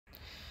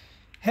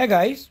Hey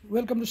guys,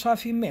 welcome to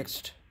Safi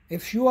Mixed.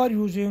 If you are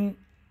using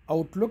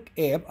Outlook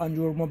app on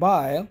your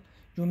mobile,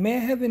 you may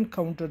have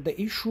encountered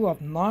the issue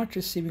of not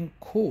receiving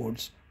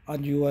codes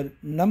on your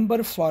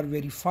number for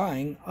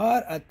verifying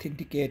or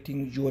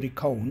authenticating your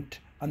account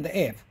on the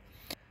app.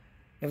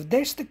 If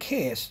that's the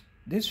case,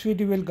 this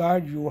video will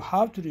guide you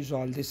how to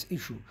resolve this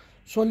issue.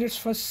 So let's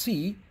first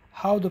see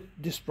how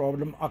this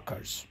problem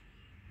occurs.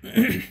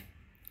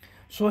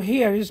 So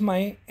here is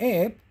my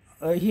app.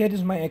 Here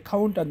is my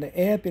account on the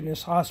app, and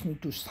it's asked me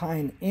to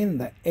sign in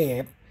the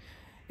app.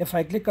 If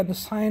I click on the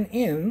sign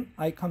in,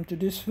 I come to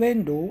this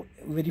window,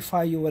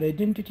 verify your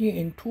identity,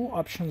 and two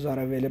options are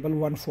available,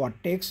 one for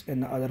text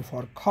and the other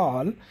for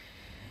call.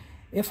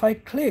 If I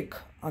click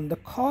on the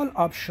call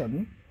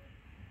option,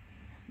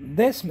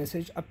 this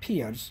message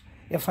appears.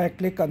 If I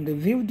click on the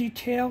view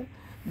detail,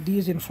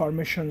 these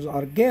informations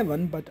are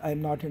given, but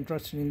I'm not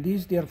interested in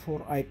these.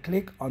 Therefore, I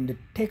click on the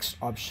text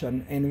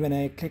option, and when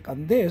I click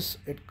on this,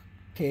 it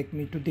take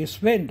me to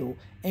this window,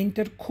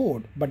 enter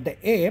code, but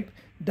the app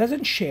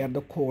doesn't share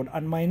the code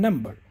on my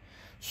number,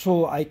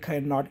 so I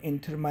cannot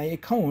enter my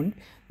account.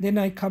 Then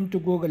I come to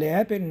Google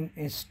app and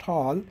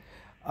install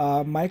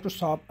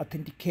Microsoft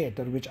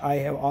Authenticator, which I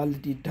have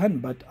already done,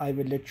 but I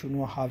will let you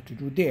know how to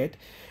do that.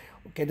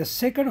 Okay, the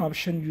second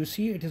option, you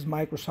see, it is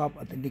Microsoft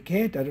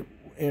Authenticator,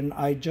 and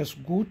I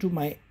just go to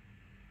my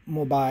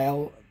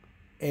mobile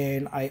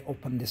and I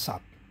open this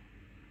up,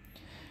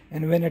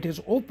 and when it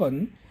is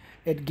open,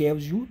 it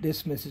gives you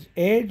this message: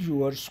 add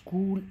your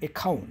school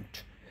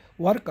account,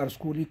 work or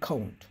school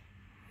account.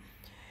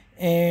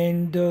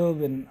 And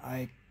when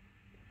I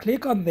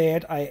click on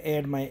that, I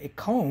add my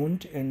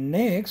account and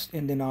next,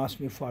 and then ask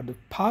me for the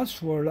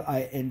password.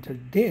 I enter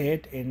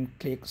that and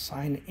click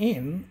sign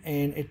in,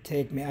 and it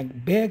take me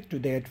back to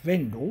that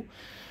window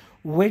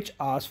which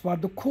asks for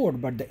the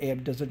code, but the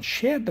app doesn't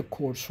share the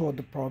code, so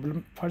the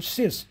problem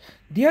persists.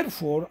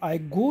 Therefore, I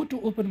go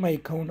to open my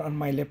account on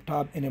my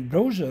laptop in a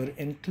browser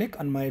and click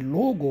on my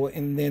logo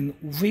and then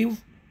view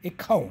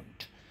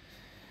account.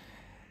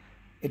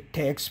 It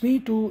takes me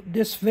to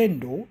this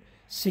window,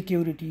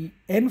 security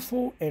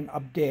info and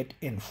update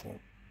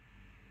info.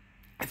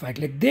 If I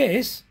click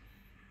this,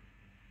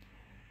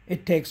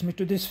 it takes me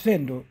to this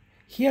window.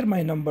 Here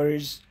my number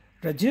is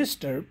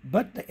registered,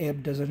 but the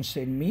app doesn't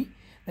send me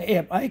the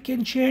app. I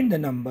can change the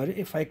number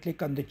if I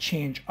click on the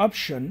change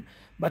option,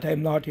 but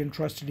I'm not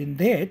interested in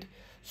that,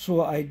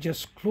 so I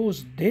just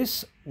close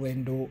this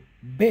window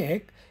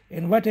back,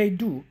 and what I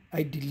do,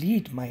 I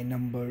delete my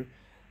number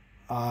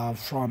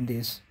from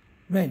this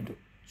window.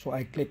 So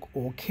I click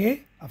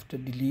OK after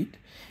delete,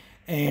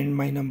 and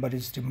my number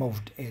is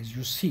removed. As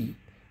you see,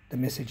 the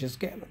message is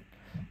given.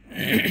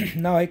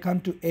 Now I come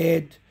to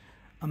add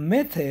a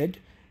method,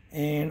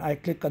 and I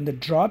click on the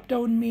drop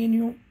down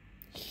menu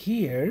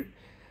here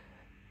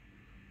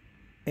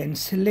and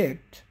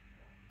select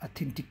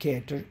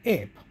Authenticator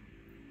app.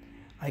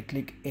 I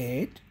click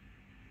add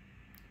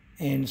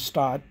and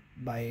start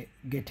by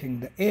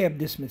getting the app.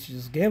 This message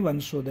is given,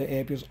 so the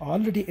app is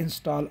already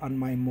installed on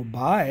my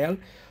mobile,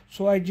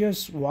 so I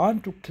just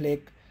want to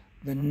click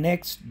the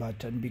next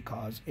button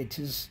because it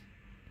is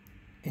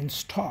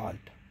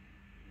installed.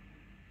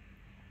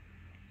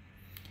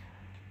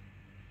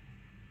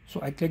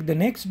 So I click the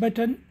next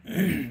button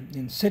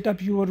and set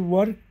up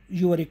your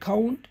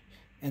account,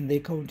 and the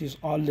account is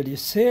already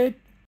set,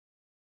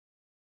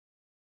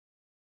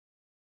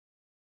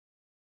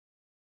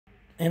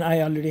 and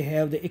I already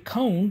have the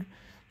account,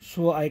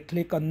 so I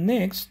click on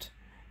next,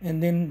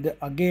 and then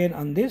again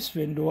on this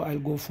window I'll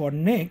go for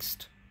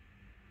next,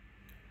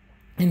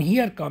 and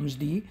here comes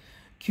the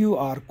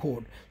QR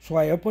code. So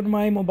I open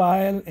my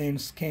mobile and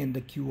scan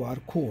the QR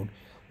code.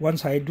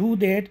 Once I do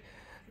that,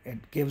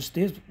 it gives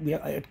this,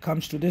 it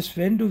comes to this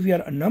window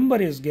where a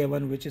number is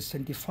given, which is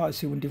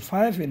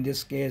 75 in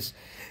this case,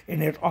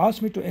 and it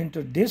asks me to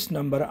enter this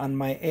number on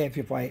my app.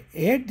 If I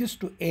add this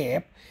to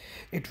app,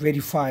 it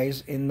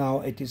verifies, and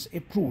now it is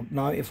approved.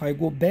 Now if I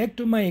go back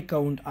to my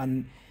account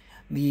on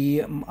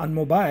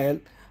mobile,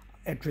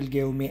 it will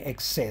give me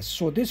access.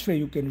 So this way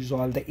you can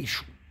resolve the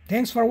issue.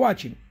 Thanks for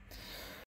watching.